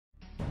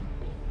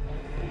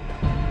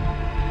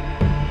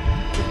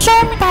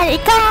Daddy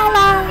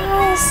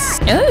Carlos!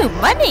 Oh,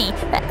 money!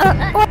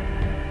 What?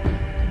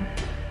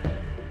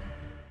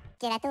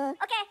 Gelato.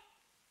 Okay.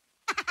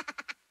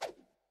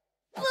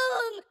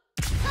 Boom!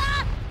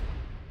 Ah!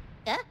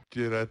 Huh?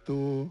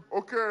 Gelato.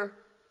 Okay.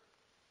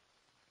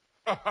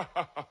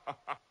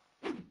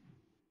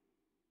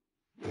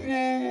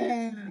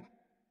 Boom!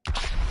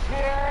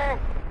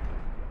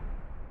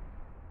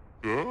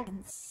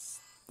 And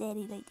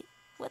steady like that.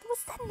 What was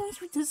that noise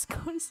with the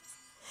scores?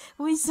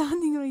 Why is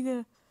sounding like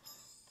that?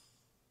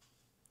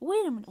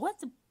 Wait a minute, what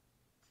the?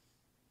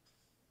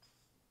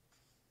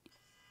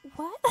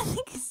 What? I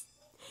think it's.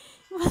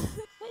 Why is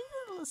there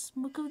a little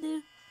smoke over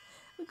there?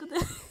 Look at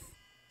that.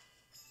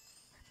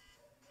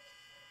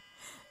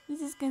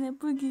 This is kinda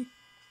boogie.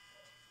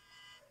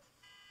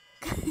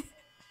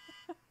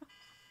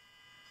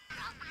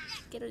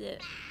 Get over there.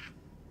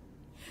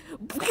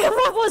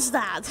 What was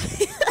that?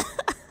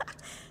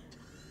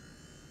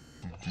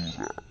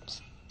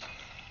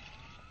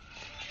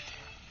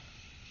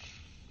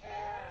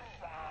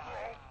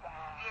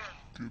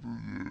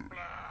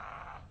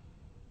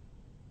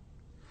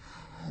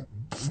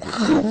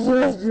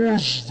 What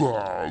was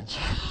that?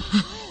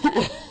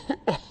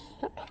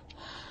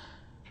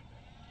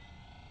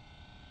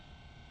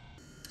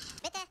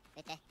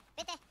 Bitte.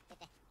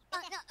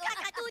 Oh, no,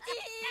 kakatuti!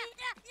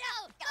 No,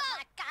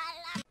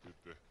 kamakala!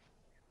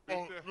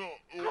 Oh, no,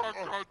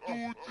 kakatuti!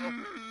 No,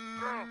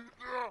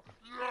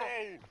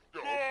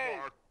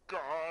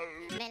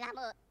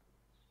 Melamo.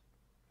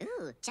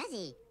 Ooh,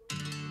 jazzy.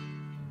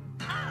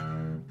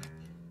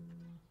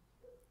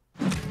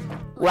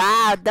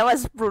 Wow, that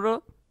was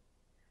brutal.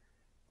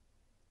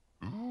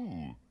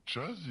 Ooh,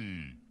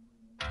 jazzy.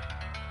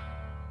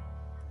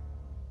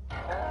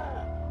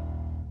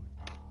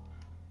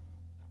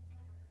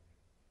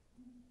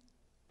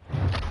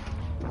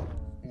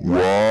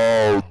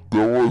 Wow,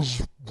 that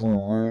was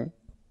brutal.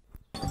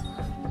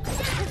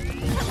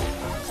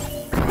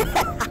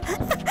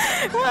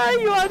 Why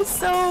you are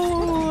so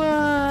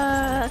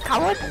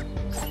coward,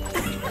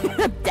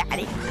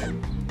 Daddy?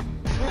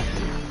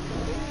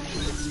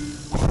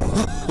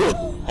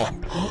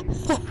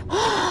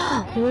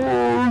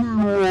 Why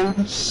you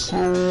are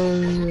so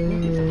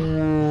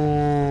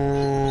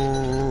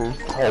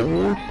coward?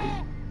 Daddy.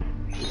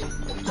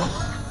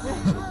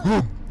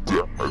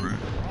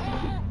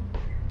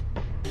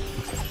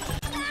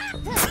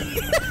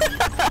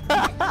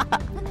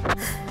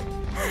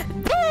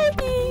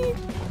 Daddy!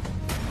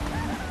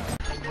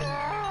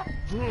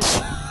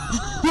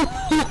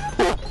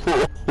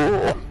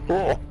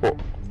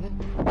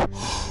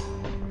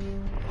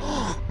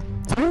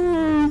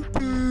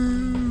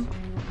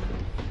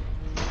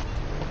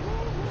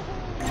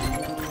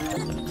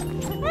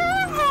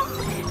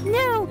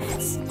 No!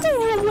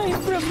 Stay away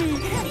from me!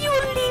 You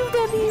will leave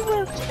the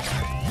evil!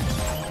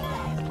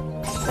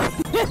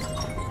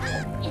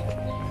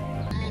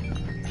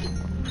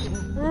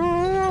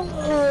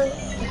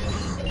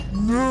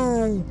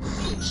 No!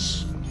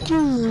 Stay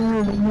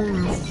away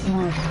from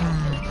me!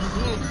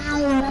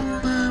 You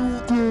leave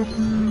the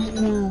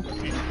evil!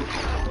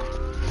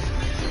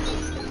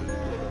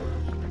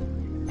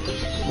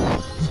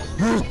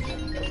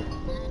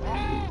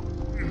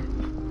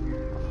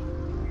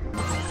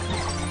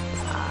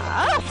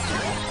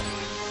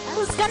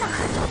 Who's gonna...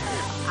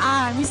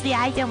 Ah, I missed the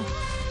item.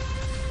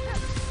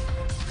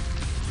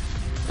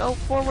 Go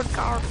forward,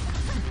 car.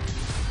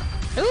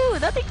 Ooh,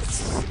 that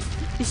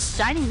is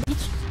shining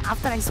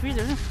after I speared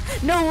her.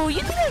 No,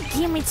 you didn't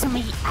give me to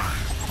me. Hey,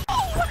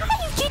 why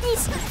you do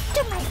this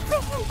to my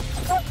friend?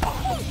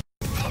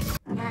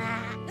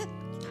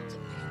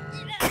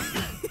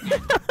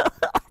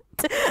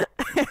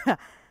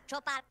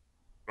 Chopar.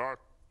 Not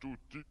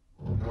tutti.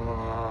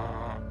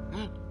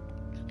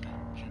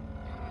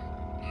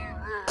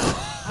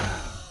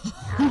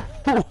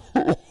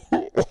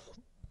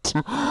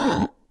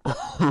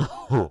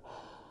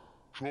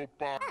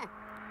 Chopa.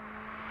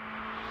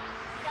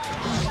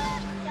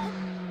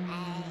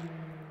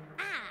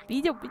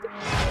 Video.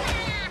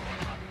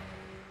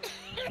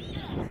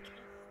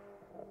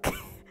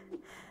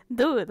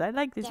 Dude, I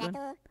like this one.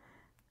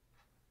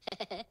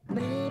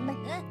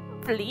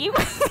 Bleep.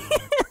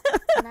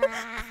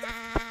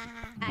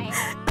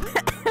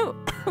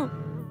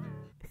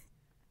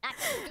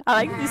 I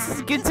like this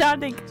is good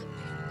sounding.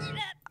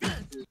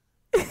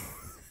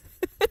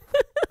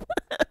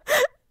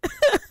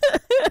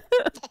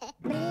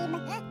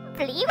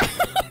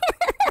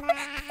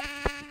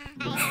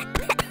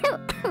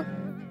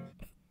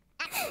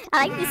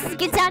 I like this is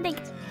good sounding.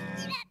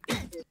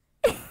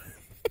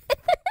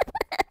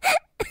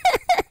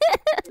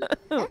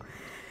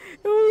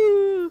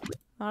 Ooh,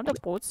 not a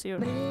boats here.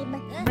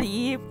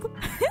 Bleep.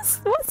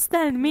 What's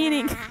that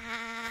meaning?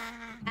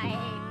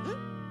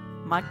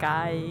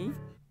 Makai.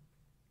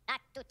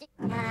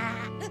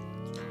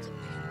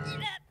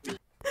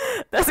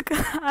 That's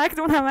gonna act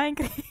when I'm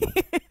angry.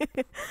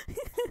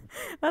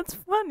 That's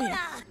funny.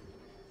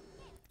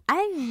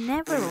 I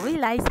never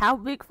realized how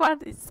big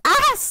fun is.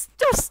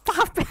 Just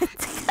stop it.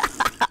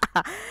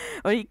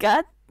 We're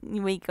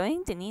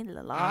going to need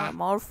a lot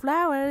more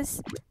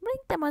flowers.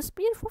 bring the most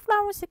beautiful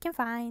flowers you can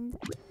find.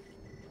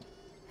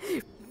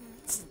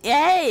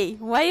 Hey,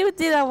 why you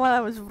did that while I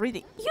was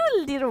reading?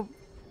 You little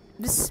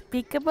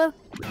despicable.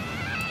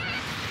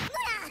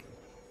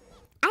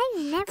 I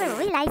never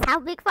realized how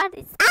big fun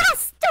is. Ah,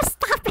 just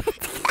stop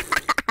it!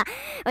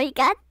 We're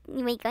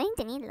going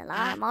to need a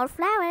lot more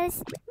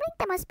flowers. Bring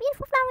the most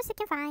beautiful flowers you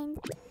can find.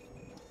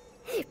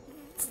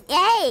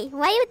 Hey,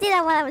 why you did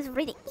that while I was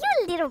reading?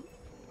 You little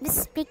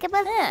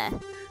despicable. Yeah.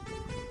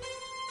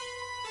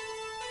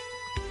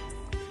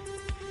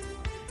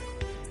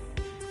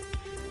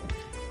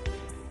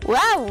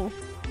 Wow,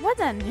 what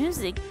a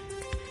music!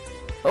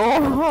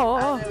 Oh,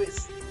 I know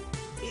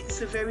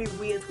it's a very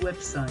weird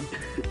website.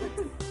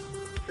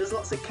 There's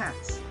lots of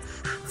cats.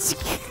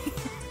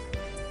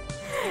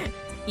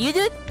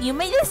 you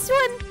made this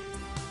one.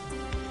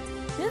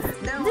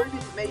 No, I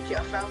didn't make it.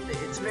 I found it.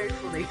 It's very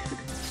funny.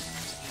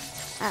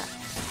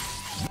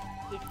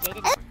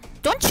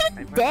 Don't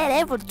you dare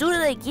ever do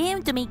it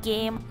again to me,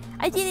 game.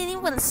 I didn't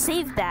even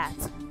save that.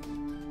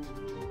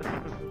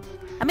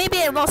 Maybe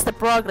I lost the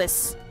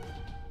progress.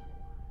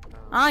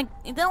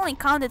 It only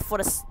counted for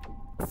the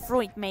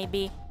fruit,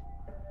 maybe,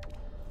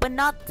 but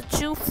not the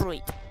true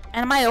fruit.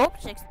 And my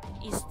object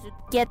is to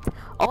get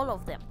all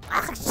of them.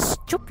 Ah,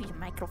 stupid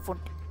microphone!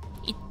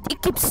 It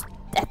keeps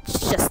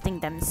adjusting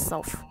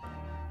themselves.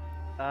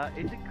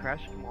 Is it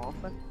crashing more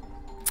often?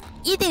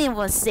 You didn't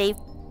even save.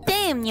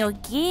 Damn your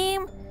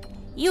game!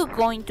 You're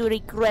going to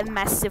regret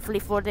massively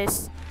for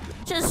this.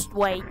 Just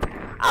wait.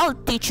 I'll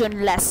teach you a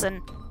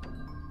lesson.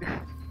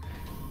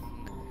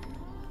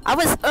 I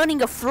was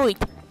earning a fruit,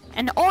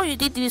 and all you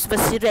did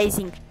was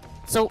erasing.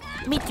 So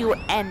meet your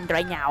end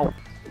right now.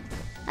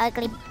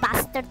 Ugly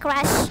bastard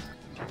Crash.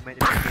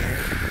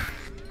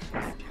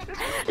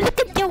 Look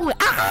at you!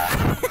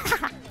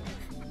 Ah!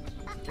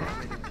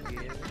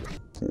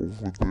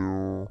 Over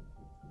there.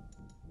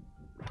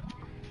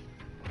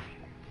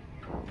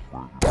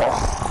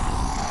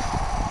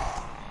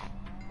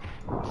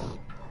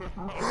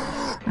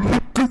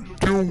 Look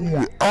at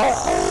you!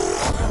 Ah!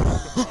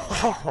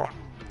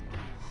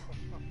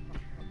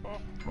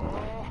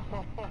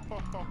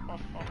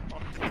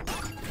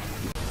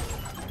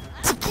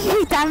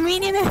 That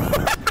Minion!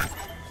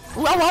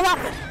 Whoa, whoa, whoa!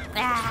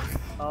 Ah.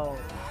 Oh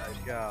my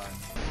god.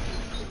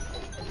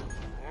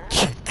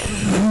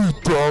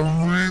 Chiquita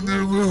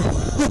Minion!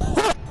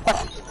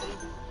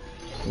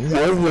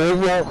 Whoa, whoa,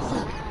 whoa!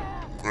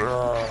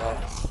 Ah.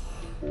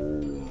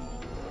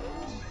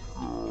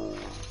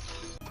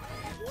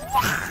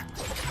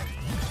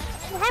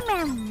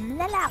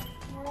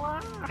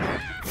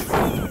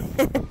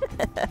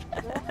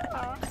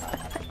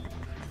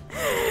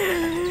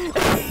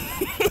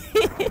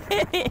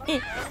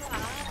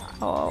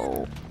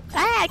 Oh.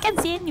 Ah, I can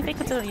see it. You make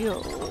it to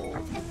you.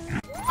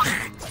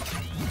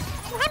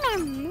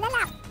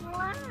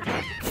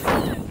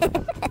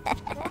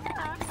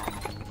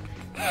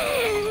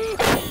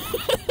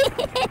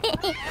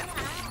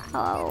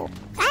 Oh.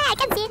 I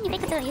can see it. You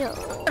make it to you.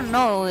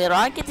 No, the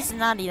rocket is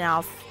not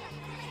enough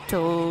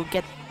to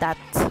get that.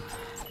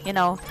 You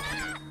know.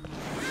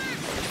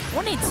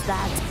 Who needs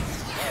that?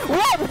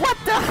 Whoa, what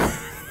the?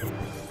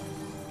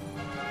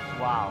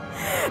 Wow.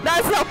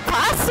 That's not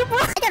possible!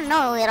 I don't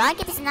know, the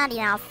rocket is not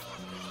enough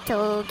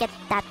to get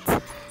that,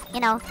 you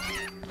know.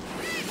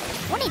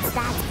 Who needs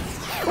that?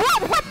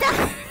 Whoa, what the?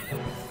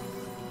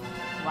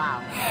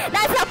 Wow.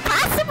 That's not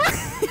possible!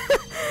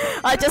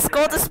 I just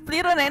go to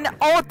split and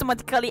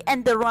automatically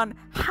end the run.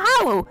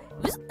 How?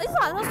 Is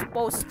I not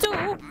supposed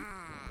to?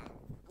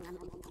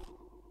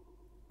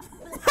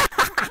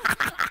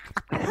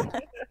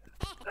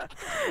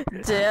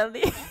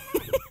 Jelly.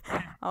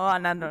 Oh,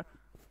 another.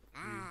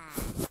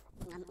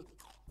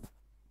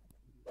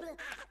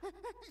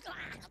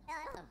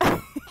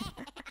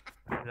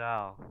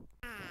 Wow.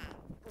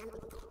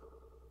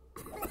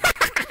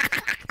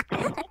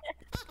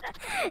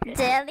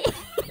 Jelly.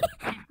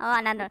 Oh,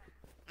 another.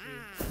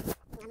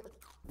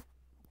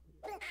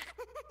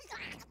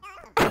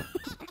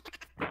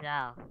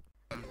 Yeah.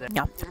 Yeah.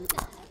 No.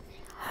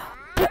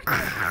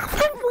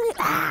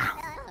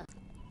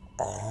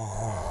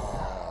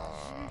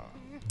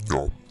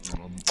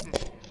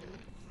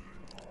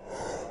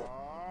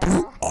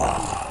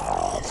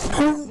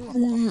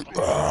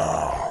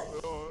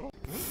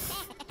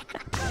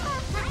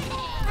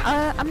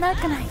 I'm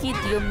not gonna hit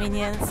you,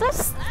 minions.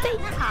 Just stay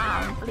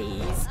calm,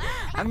 please.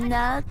 I'm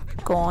not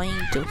going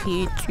to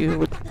hit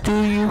you. Do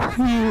you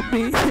hear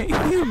me,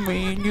 you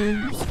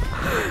minions?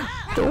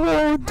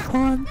 Don't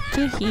want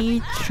to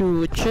hit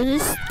you.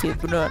 Just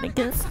keep running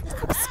and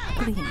stop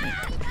screaming.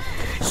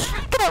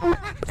 Stop!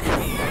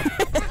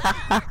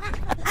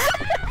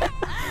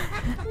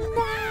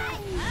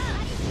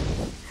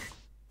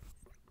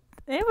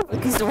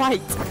 Everything is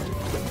white.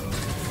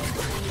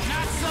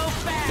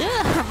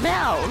 Yeah,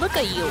 Mel, look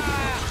at you.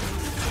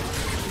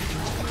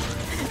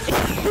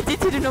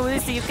 Did you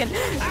notice you can move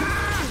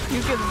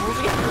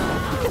it?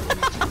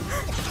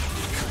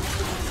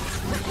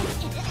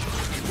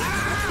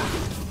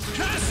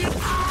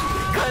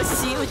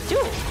 Curse you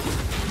too.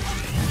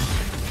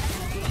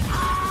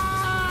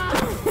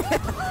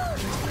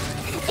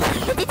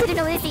 didn't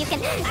know this. You can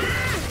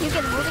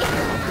move it.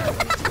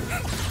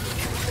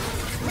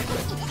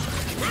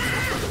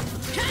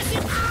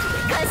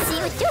 Cause you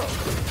do.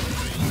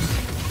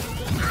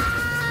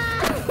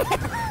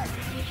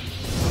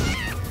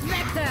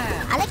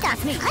 I like that.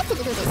 I like to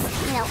do this.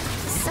 You know,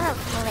 sort of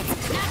move it like this.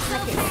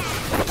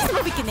 Just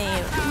moving in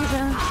there.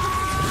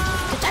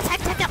 Predictable! Just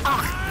attack it.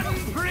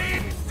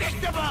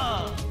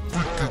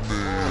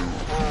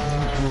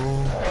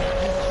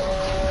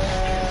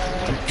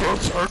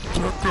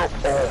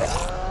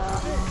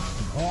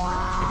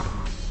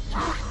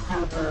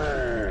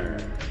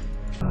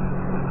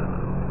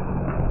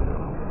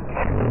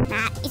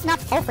 It's not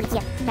over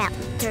yet. Now,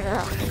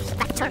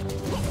 back turn.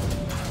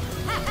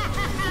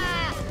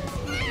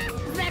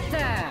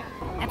 Vector!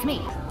 That's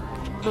me.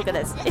 Look at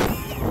this.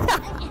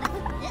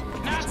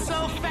 Not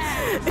so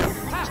fast!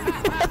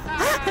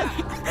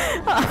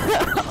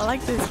 I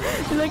like this.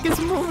 It's like it's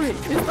moving.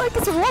 It's like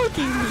it's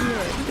walking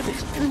here. Look at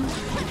this.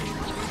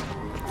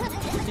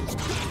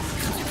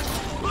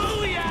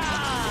 Booyah!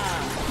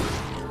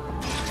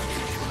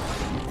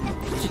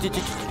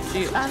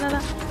 Ah, no, no.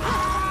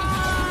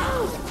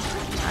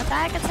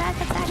 Attack, attack,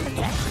 attack,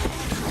 attack.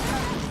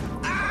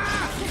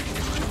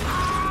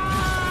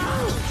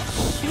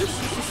 Shoot,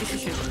 shoot, shoot,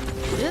 shoot, shoot.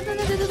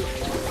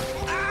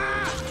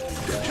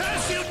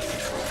 Curse you!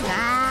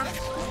 Ah.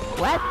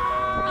 What?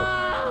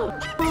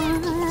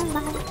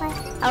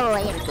 Oh,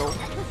 here we go.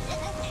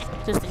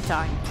 Just in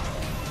time.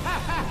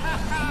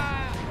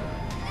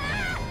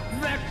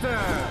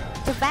 Vector!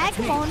 The bag,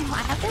 come on.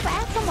 I have the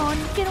bag, come on.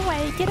 Get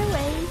away, get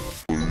away.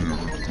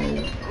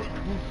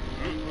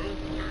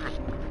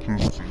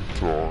 Just in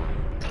time.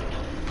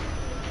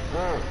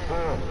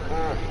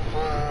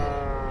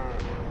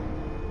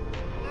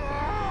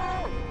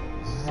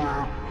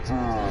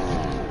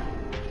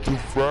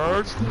 The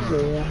bag, come on. I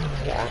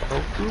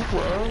have the bag,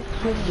 come on.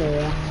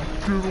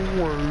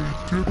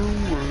 Get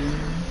away.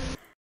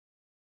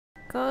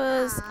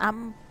 Cause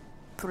I'm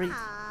pretty.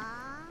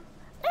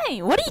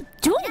 Hey, what are you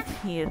doing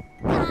here?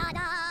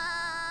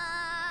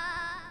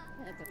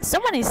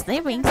 Someone is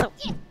sleeping, so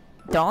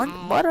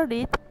don't bother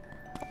it.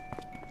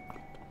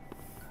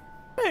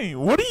 Hey,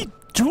 what are you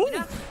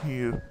doing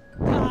here?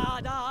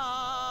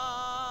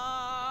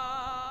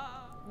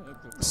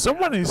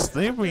 Someone is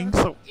sleeping,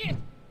 so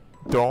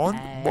don't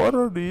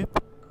bother it.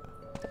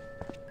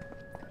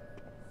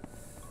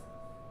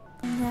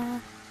 Nah,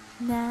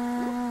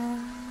 nah.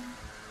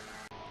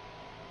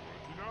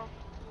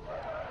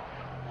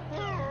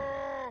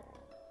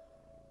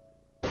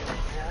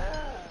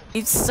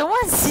 If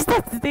someone sees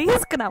that, they're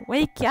just gonna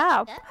wake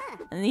up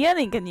and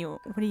yelling at you.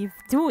 What are you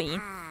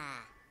doing?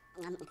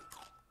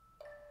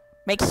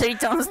 Make sure you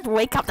don't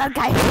wake up that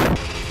guy.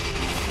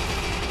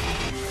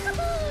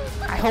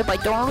 I hope I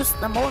don't lose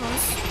the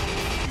bonus.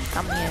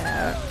 Come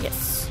here.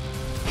 Yes.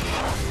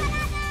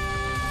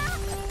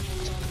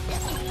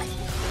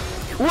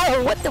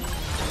 Whoa, what the?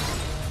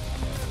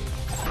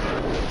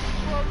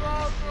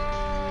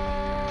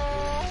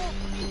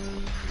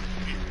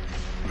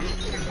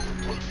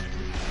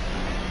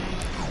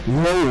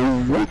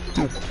 Whoa, what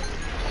the?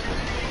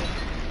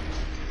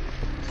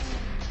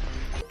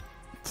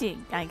 Gee,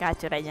 I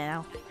got you right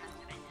now.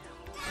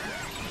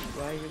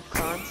 Why you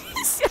can't?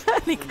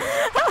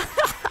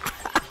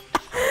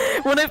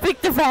 When I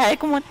pick the bag,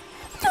 come on.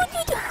 Don't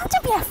you have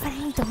to be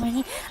afraid of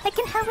me. I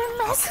can have a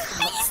message.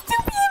 Please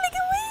don't be like,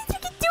 what are you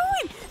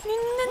doing?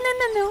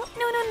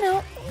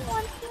 No.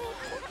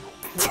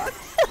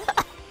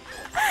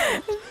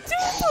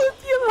 Don't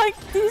you like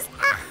this?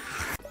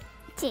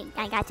 Gee,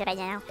 I got you right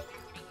now.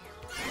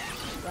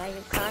 Why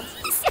you can't?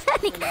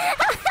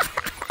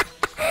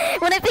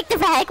 When I pick the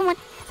bag, come on.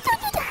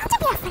 Don't you have to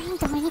be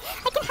afraid of me.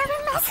 I can have a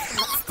message.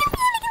 Please don't be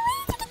like, what are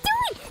you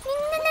doing?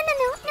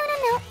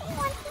 No.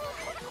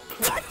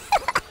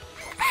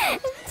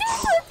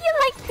 Don't you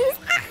like this?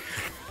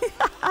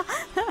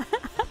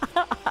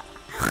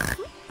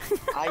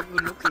 Are you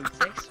looking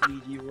sex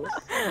videos?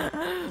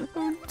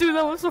 Dude,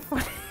 that was so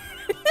funny.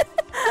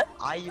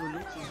 Are you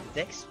looking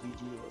sex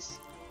videos?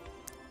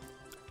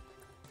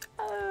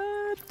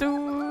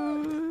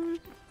 Dude.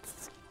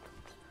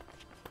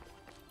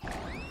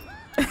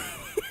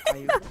 Are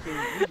you looking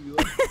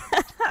videos?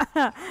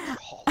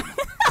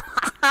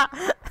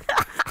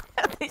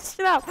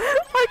 Shut up. I'm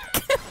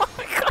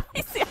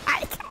crazy.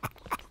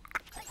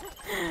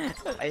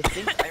 I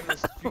think I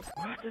must. What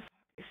the f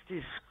is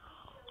this?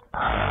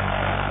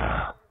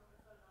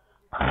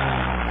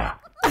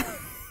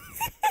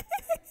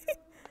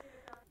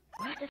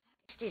 What the f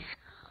is this?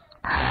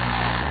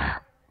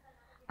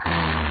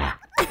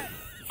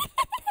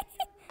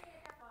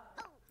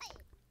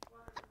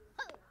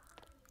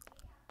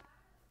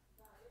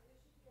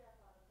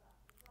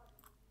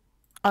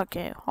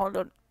 Okay, hold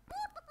on.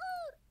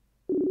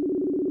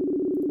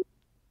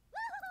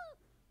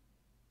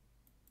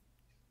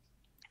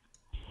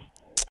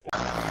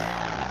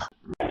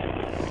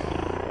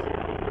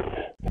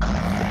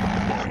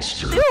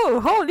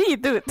 Dude, holy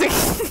dude.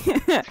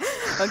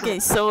 Okay,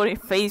 sorry,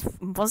 face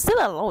was still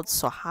a lot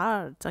so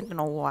hard. I don't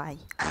know why.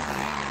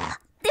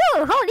 Dude,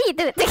 Oh, holy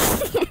dude.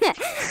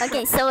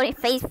 Okay, sorry,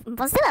 face.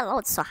 Was that a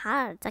lot so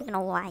hard? I don't know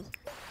why.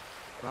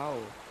 Wow.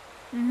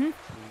 Mm-hmm.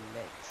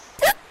 Relax.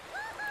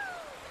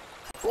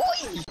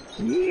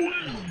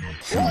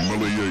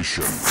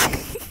 Humiliation.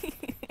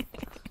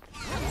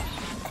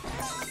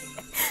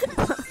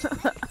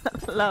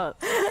 Lol.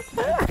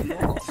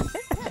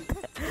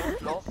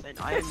 Don't laugh and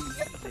I am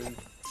leaving.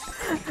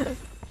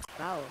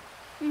 Wow.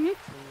 Mm-hmm.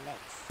 Relax.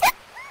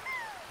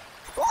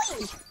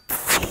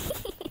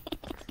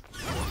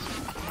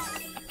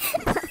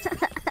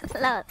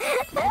 Lol.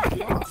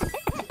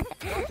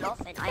 Don't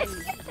laugh and I am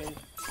leaving.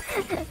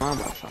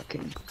 Mama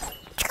fucking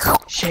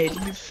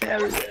shady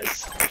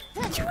fairies.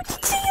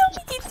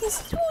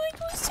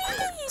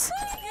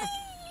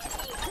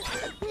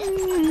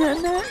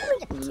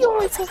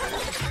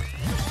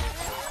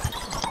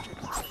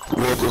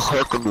 What is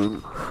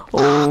happening?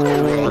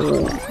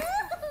 Oh.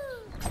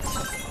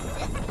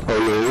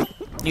 Hello?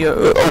 Yeah.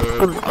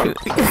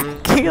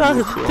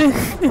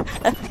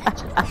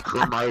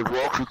 Can I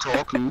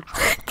walkie-talkie?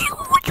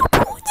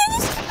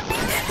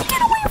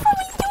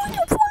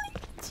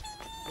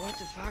 What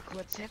the fuck?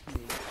 What's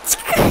happening?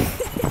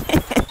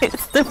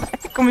 It's the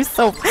vacuum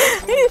itself.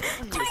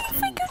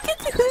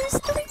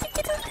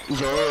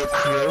 You're a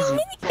crazy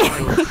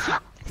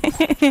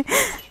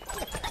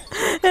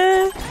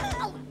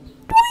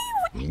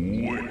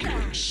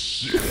wicked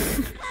shit.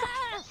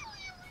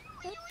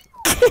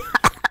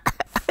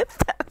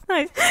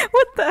 Nice.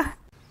 What the?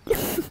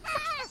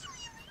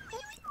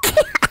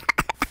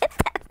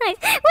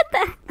 What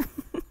the?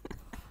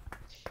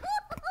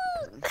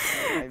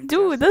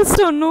 Dude, that's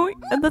so annoying.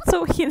 That's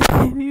so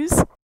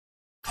hilarious.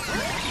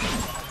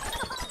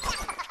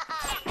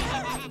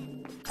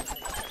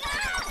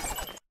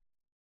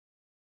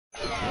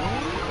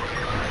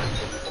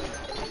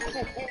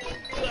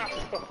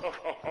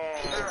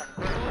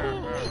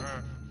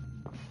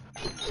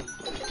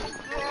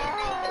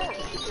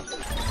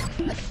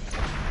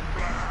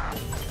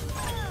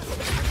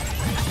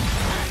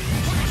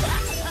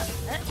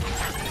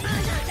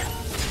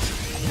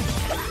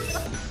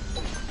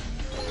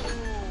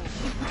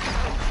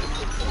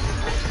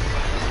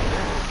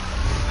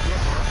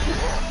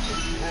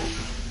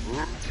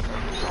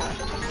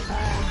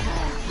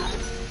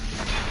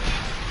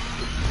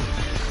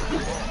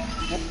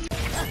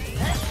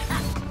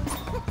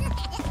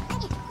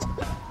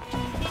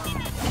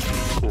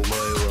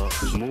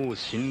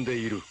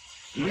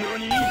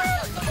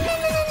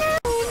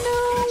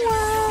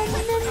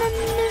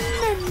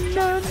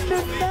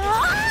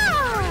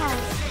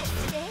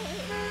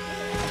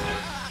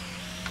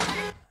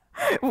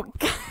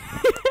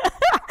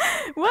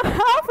 What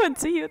happened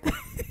to you? Can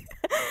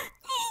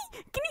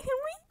you hear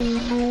me?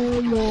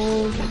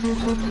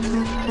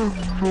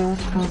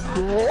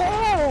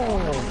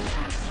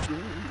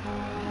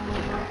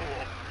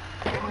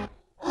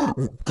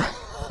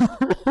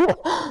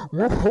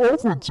 What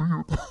happened to you? Can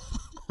you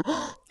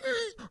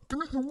hear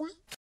me?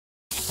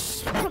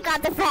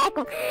 Forgot the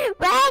vacuum.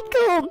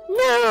 Vacuum!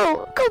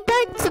 No! Come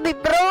back to me,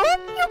 bro!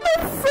 You're my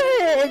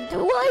friend!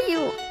 Why you?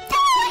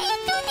 Why you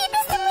doing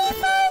this to me,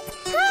 friend?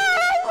 I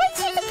want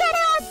you to get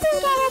out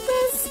together,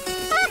 this. I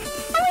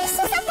wish you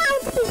somehow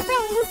to be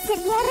friends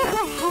together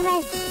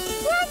forever.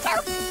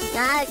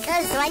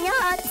 Cause why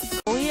not?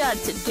 We are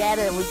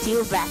together with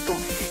you, vacuum,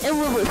 and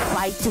we will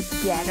fight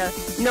together,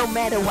 no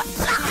matter what.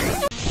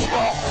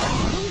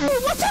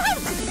 Watch out!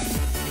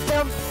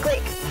 Jump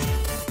quick!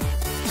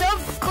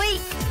 Jump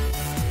quick!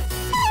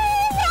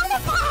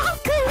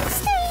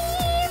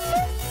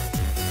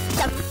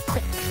 Jump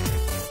quick!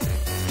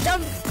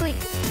 Jump quick!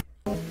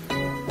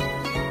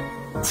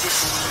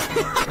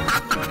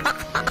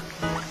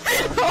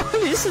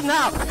 Holy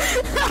snap!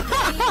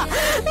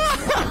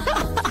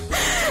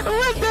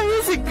 Where the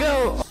music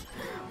go?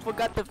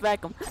 Forgot the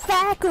vacuum.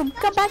 Vacuum,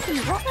 come back to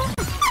me.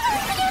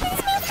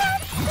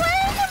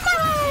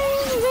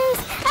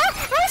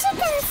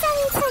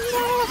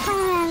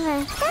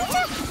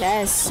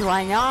 Yes,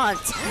 why not?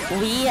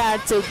 We are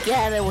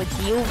together with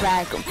you,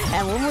 vacuum,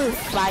 and we will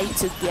fight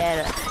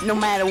together, no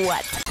matter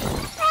what.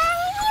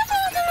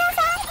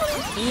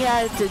 We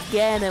are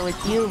together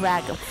with you,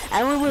 vacuum,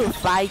 and we will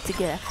fight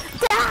together.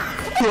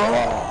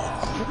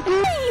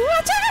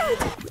 Watch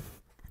out!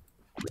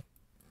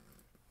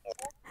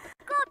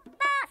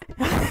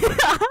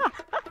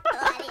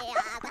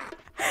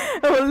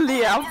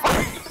 Only up.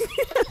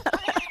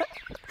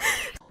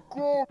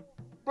 Good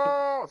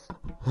boss!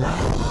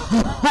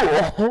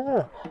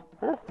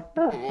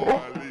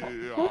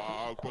 Olha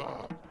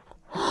água!